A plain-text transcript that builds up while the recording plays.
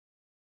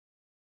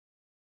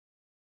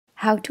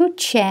how to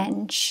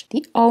change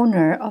the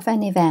owner of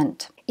an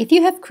event. If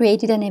you have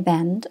created an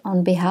event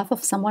on behalf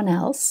of someone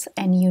else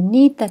and you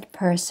need that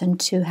person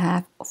to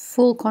have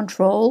full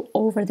control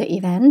over the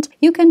event,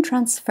 you can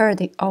transfer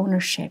the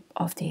ownership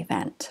of the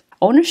event.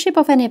 Ownership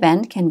of an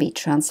event can be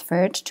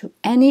transferred to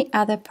any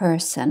other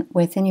person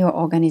within your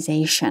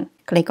organization.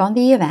 Click on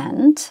the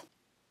event,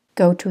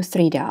 go to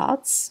three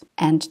dots,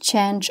 and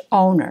change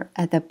owner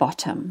at the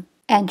bottom.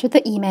 Enter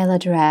the email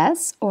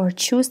address or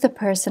choose the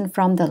person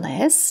from the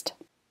list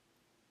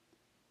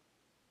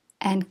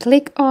and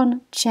click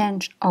on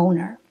Change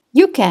Owner.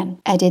 You can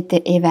edit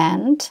the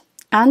event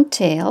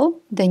until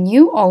the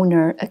new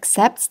owner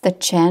accepts the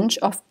change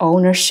of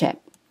ownership.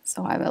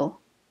 So I will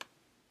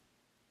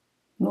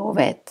move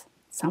it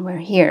somewhere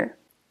here.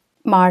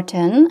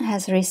 Martin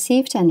has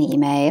received an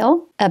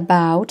email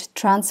about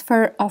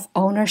transfer of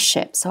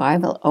ownership. So I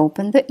will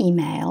open the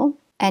email.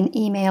 An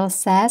email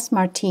says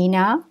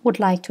Martina would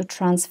like to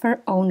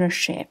transfer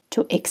ownership.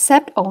 To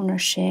accept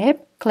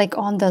ownership, click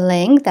on the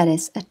link that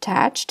is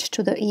attached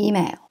to the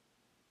email.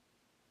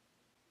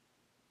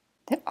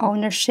 The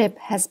ownership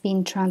has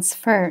been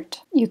transferred.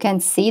 You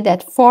can see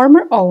that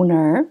former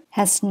owner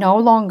has no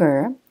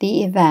longer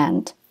the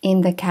event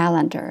in the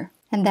calendar.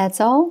 And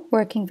that's all.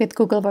 Working with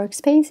Google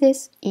Workspace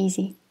is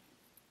easy.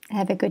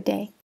 Have a good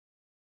day.